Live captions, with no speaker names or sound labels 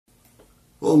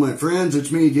Hello my friends,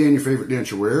 it's me again, your favorite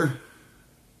denture wearer.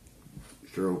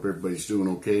 Sure hope everybody's doing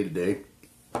okay today.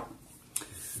 I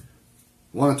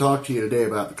want to talk to you today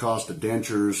about the cost of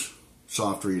dentures,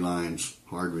 soft relines,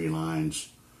 hard relines,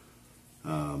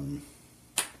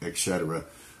 etc.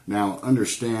 Now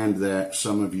understand that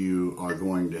some of you are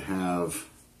going to have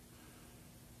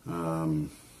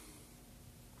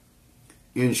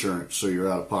insurance, so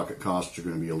your out-of-pocket costs are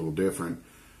going to be a little different.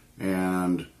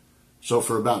 And so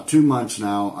for about 2 months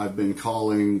now, I've been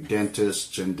calling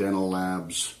dentists and dental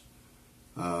labs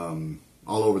all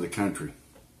over the country.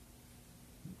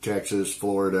 Texas,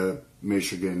 Florida,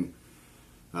 Michigan,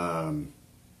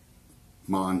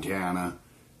 Montana,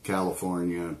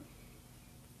 California,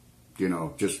 you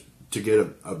know, just to get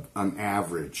an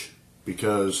average,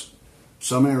 because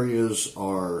some areas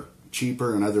are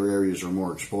cheaper and other areas are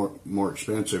more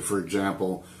expensive. For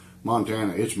example,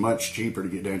 Montana, it's much cheaper to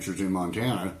get dentures in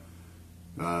Montana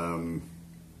than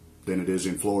it is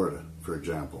in Florida, for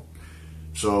example.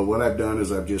 So what I've done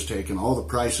is I've just taken all the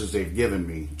prices they've given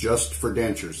me just for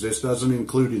dentures. This doesn't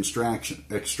include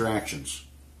extractions,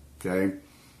 okay?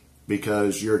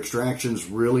 Because your extractions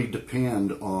really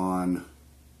depend on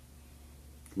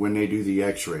when they do the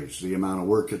x-rays, the amount of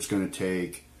work it's going to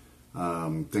take,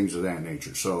 things of that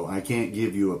nature. So I can't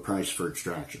give you a price for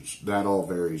extractions. That all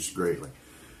varies greatly.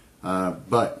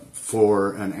 But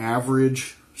for an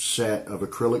average set of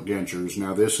acrylic dentures,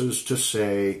 now this is to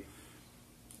say,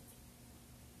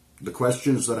 the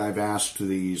questions that I've asked to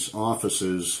these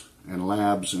offices and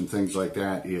labs and things like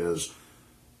that is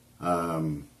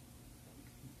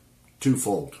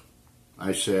twofold.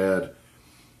 I said,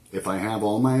 if I have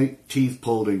all my teeth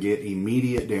pulled and get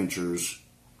immediate dentures,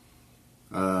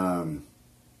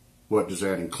 what does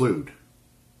that include?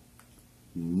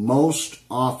 Most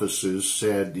offices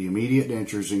said the immediate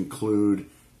dentures include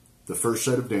the first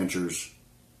set of dentures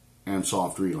and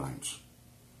soft relines.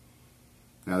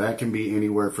 Now that can be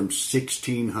anywhere from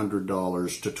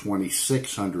 $1,600 to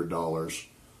 $2,600,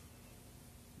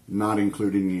 not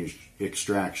including the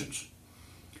extractions.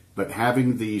 But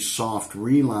having the soft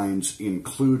relines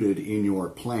included in your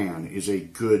plan is a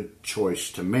good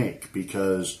choice to make,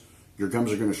 because your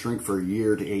gums are going to shrink for a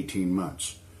year to 18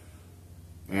 months.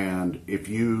 And if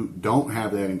you don't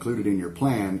have that included in your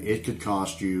plan, it could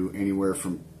cost you anywhere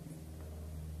from,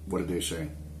 what did they say?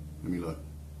 Let me look.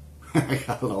 I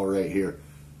got it all right here.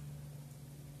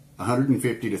 $150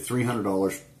 to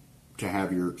 $300 to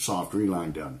have your soft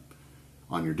reline done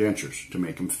on your dentures to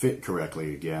make them fit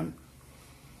correctly again.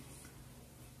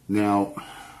 Now,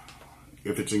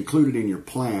 if it's included in your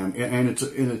plan, and it's a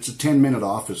 10-minute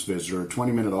office visit or a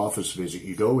 20-minute office visit,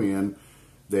 you go in,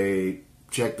 they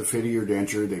check the fit of your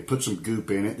denture, they put some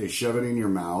goop in it, they shove it in your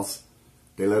mouth,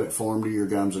 they let it form to your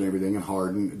gums and everything and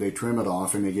harden, they trim it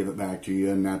off and they give it back to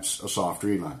you, and that's a soft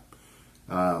reline.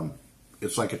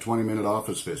 It's like a 20-minute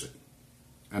office visit,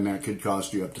 and that could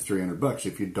cost you up to $300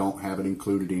 if you don't have it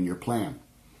included in your plan.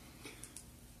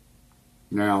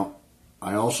 Now,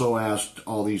 I also asked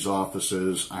all these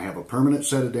offices, I have a permanent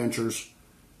set of dentures,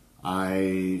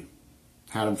 I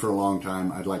had them for a long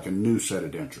time, I'd like a new set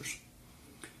of dentures.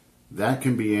 That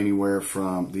can be anywhere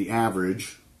from the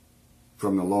average,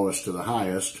 from the lowest to the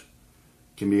highest,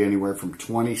 can be anywhere from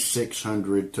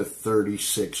 $2,600 to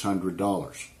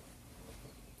 $3,600.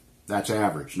 That's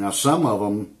average. Now some of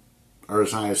them are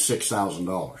as high as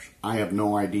 $6,000. I have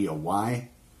no idea why.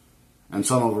 And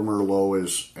some of them are low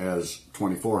as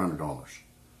 $2,400.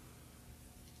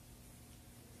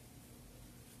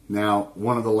 Now,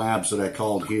 one of the labs that I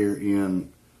called here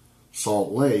in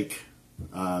Salt Lake,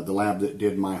 the lab that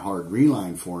did my hard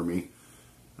reline for me,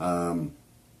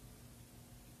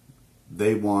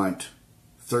 they want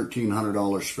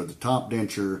 $1,300 for the top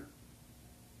denture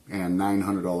and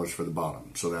 $900 for the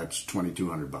bottom. So that's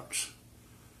 $2,200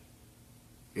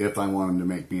 if I want them to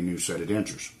make me a new set of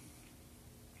dentures.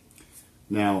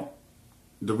 Now,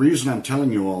 the reason I'm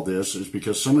telling you all this is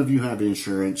because some of you have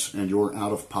insurance and your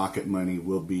out-of-pocket money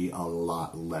will be a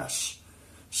lot less.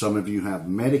 Some of you have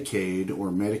Medicaid or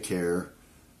Medicare,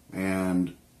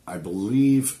 and I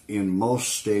believe in most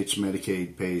states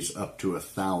Medicaid pays up to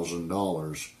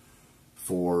 $1,000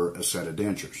 for a set of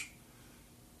dentures.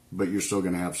 But you're still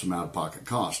going to have some out-of-pocket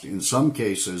cost. In some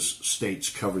cases, states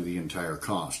cover the entire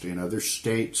cost. In other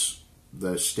states,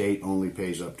 the state only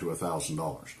pays up to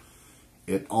 $1,000.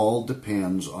 It all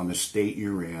depends on the state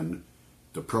you're in,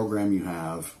 the program you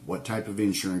have, what type of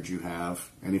insurance you have,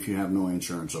 and if you have no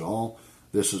insurance at all,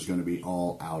 this is going to be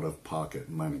all out-of-pocket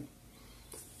money.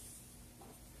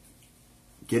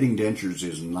 Getting dentures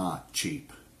is not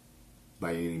cheap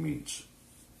by any means.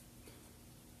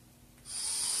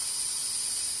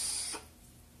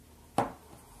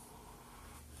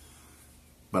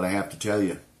 But I have to tell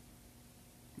you,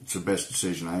 it's the best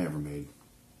decision I ever made.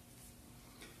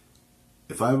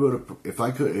 If I would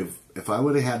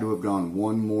have had to have gone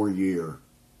one more year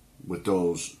with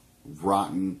those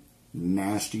rotten,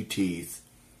 nasty teeth,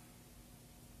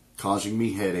 causing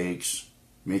me headaches,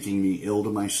 making me ill to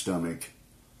my stomach,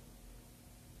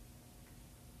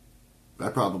 I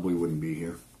probably wouldn't be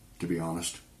here, to be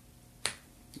honest.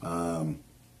 I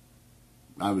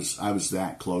was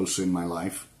that close in my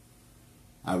life.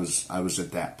 I was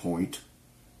at that point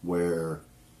where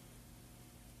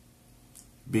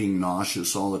being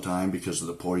nauseous all the time because of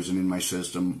the poison in my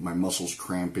system, my muscles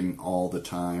cramping all the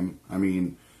time. I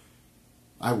mean,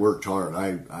 I worked hard.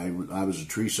 I was a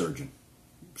tree surgeon.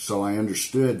 So I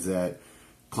understood that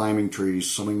climbing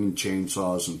trees, swinging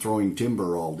chainsaws, and throwing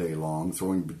timber all day long,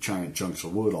 throwing giant chunks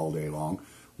of wood all day long,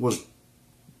 was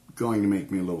going to make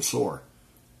me a little sore.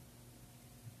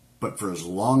 But for as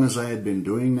long as I had been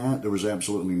doing that, there was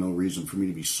absolutely no reason for me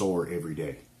to be sore every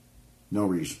day. No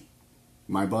reason.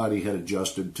 My body had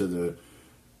adjusted to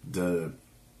the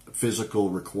physical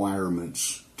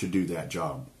requirements to do that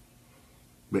job.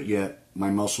 But yet, my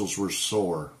muscles were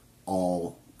sore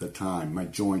all the time. My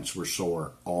joints were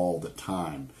sore all the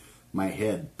time. My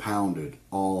head pounded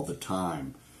all the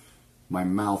time. My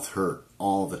mouth hurt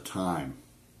all the time.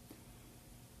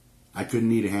 I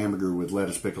couldn't eat a hamburger with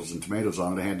lettuce, pickles, and tomatoes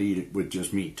on it. I had to eat it with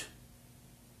just meat.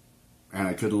 And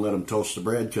I couldn't let them toast the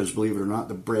bread because, believe it or not,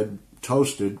 the bread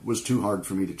toasted was too hard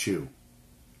for me to chew.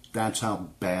 That's how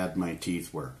bad my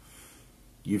teeth were.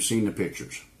 You've seen the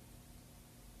pictures.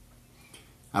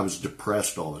 I was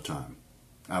depressed all the time.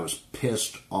 I was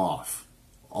pissed off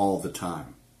all the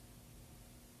time.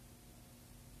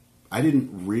 I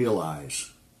didn't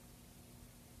realize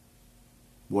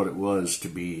what it was to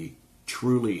be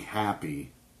truly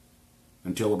happy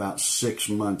until about 6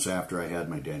 months after I had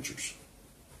my dentures.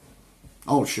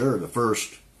 Oh, sure, the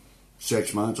first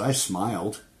 6 months I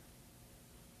smiled.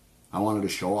 I wanted to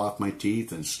show off my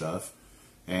teeth and stuff,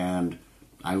 and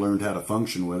I learned how to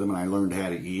function with them, and I learned how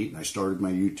to eat, and I started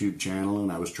my YouTube channel,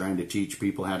 and I was trying to teach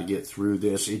people how to get through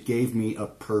this. It gave me a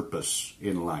purpose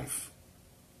in life.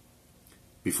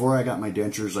 Before I got my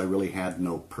dentures, I really had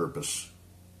no purpose.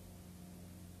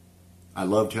 I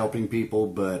loved helping people,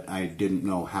 but I didn't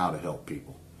know how to help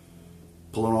people.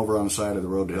 Pulling over on the side of the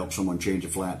road to help someone change a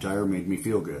flat tire made me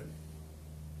feel good.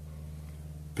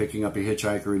 Picking up a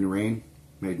hitchhiker in the rain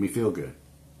made me feel good.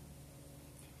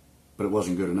 But it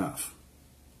wasn't good enough.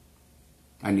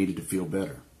 I needed to feel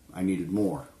better. I needed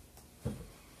more.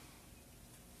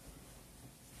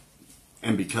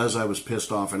 And because I was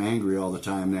pissed off and angry all the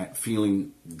time, that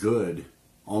feeling good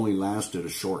only lasted a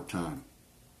short time.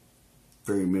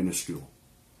 Very minuscule.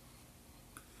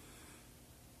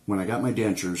 When I got my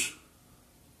dentures,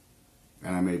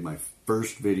 and I made my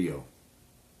first video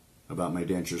about my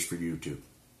dentures for YouTube,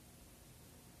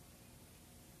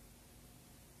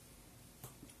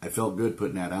 I felt good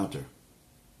putting that out there.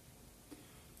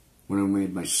 When I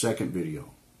made my second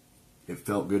video, it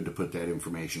felt good to put that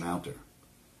information out there.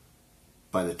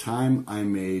 By the time I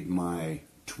made my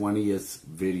 20th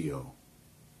video,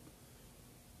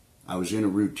 I was in a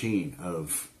routine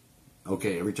of,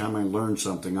 okay, every time I learn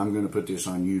something, I'm going to put this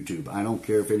on YouTube. I don't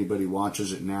care if anybody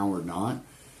watches it now or not.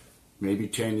 Maybe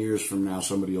 10 years from now,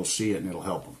 somebody will see it and it'll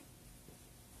help them.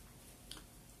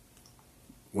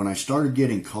 When I started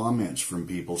getting comments from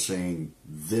people saying,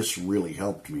 this really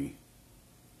helped me,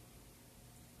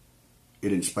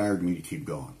 it inspired me to keep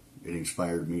going. It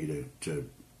inspired me to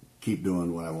keep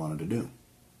doing what I wanted to do.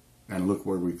 And look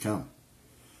where we've come.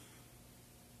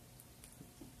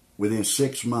 Within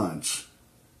 6 months,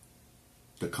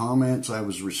 the comments I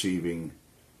was receiving,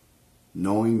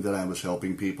 knowing that I was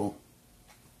helping people,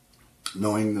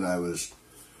 knowing that I was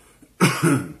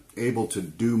able to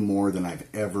do more than I've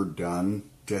ever done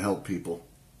to help people,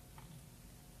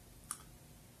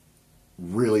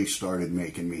 really started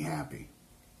making me happy.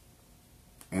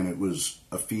 And it was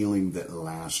a feeling that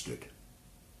lasted.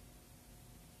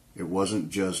 It wasn't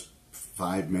just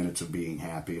 5 minutes of being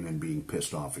happy and then being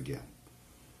pissed off again.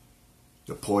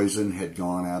 The poison had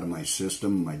gone out of my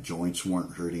system. My joints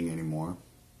weren't hurting anymore.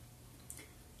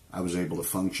 I was able to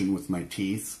function with my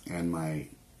teeth, and my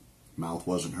mouth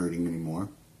wasn't hurting anymore.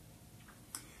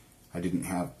 I didn't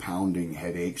have pounding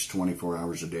headaches 24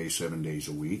 hours a day, 7 days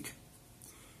a week.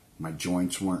 My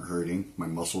joints weren't hurting. My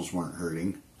muscles weren't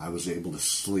hurting. I was able to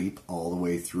sleep all the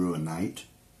way through a night.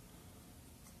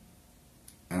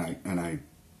 And I,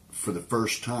 for the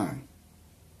first time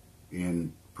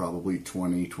in probably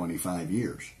 20, 25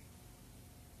 years,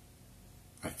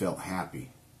 I felt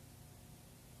happy.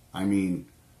 I mean,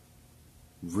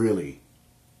 really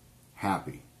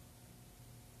happy.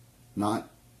 not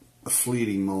a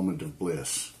fleeting moment of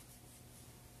bliss,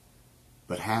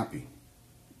 but happy.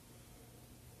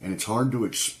 And it's hard to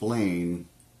explain.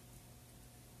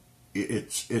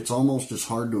 It's almost as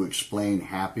hard to explain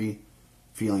happy,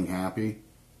 feeling happy.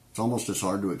 It's almost as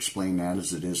hard to explain that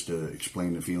as it is to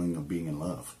explain the feeling of being in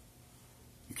love.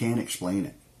 You can't explain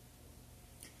it.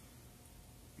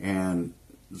 And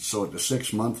so at the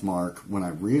 6-month mark, when I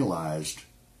realized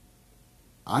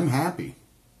I'm happy,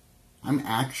 I'm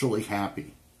actually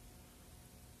happy.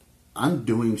 I'm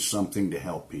doing something to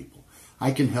help people.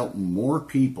 I can help more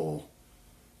people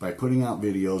by putting out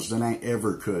videos than I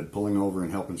ever could, pulling over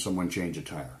and helping someone change a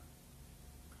tire.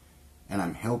 And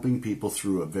I'm helping people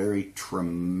through a very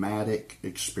traumatic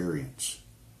experience.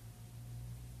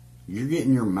 You're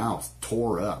getting your mouth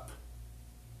tore up.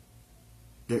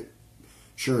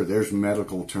 Sure, there's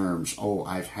medical terms. Oh,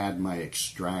 I've had my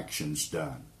extractions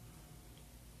done.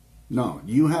 No,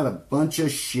 you had a bunch of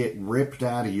shit ripped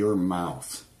out of your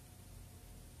mouth.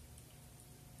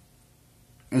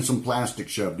 And some plastic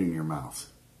shoved in your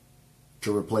mouth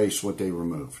to replace what they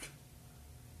removed.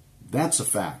 That's a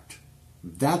fact.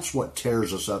 That's what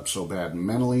tears us up so bad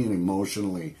mentally and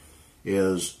emotionally,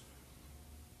 is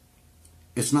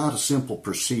it's not a simple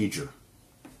procedure.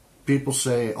 People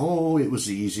say, oh, it was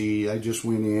easy. I just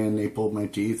went in, they pulled my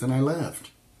teeth, and I left.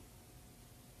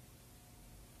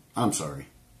 I'm sorry.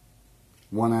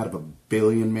 1 out of 1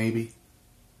 billion, maybe.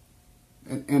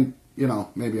 And you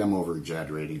know, maybe I'm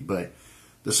over-exaggerating, but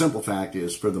the simple fact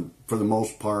is, for the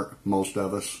most part, most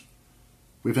of us,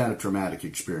 we've had a traumatic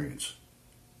experience.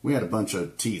 We had a bunch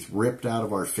of teeth ripped out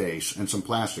of our face and some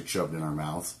plastic shoved in our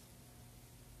mouth.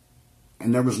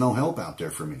 And there was no help out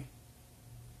there for me.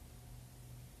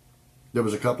 There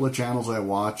was a couple of channels I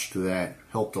watched that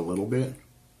helped a little bit,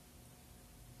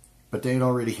 but they had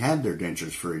already had their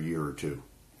dentures for a year or two.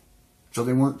 So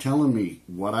they weren't telling me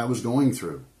what I was going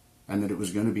through and that it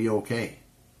was going to be okay.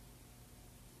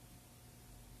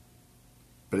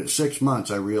 But at 6 months,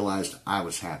 I realized I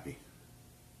was happy.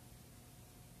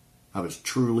 I was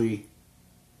truly,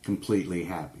 completely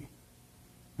happy.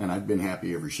 And I've been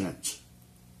happy ever since.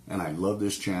 And I love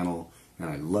this channel, and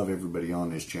I love everybody on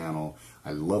this channel.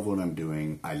 I love what I'm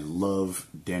doing. I love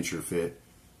Denture Fit.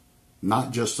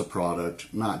 Not just the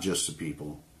product, not just the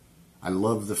people. I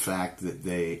love the fact that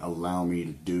they allow me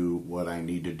to do what I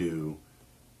need to do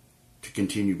to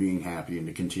continue being happy and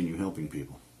to continue helping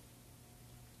people.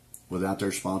 Without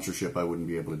their sponsorship, I wouldn't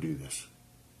be able to do this.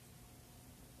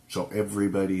 So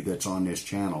everybody that's on this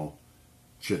channel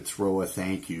should throw a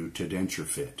thank you to Denture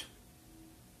Fit.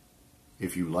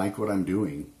 If you like what I'm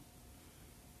doing,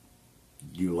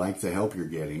 you like the help you're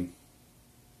getting,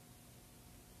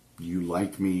 you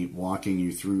like me walking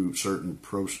you through certain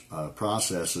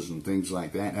processes and things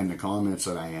like that, and the comments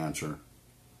that I answer,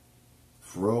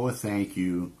 throw a thank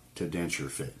you to Denture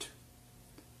Fit.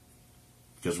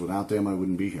 Because without them, I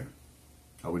wouldn't be here.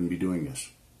 I wouldn't be doing this.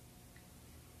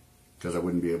 Because I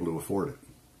wouldn't be able to afford it.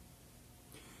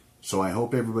 So I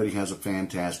hope everybody has a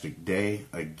fantastic day.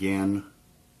 Again,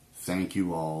 thank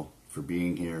you all for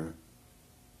being here.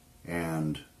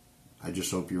 And I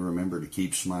just hope you remember to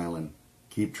keep smiling,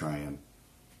 keep trying,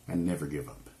 and never give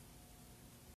up.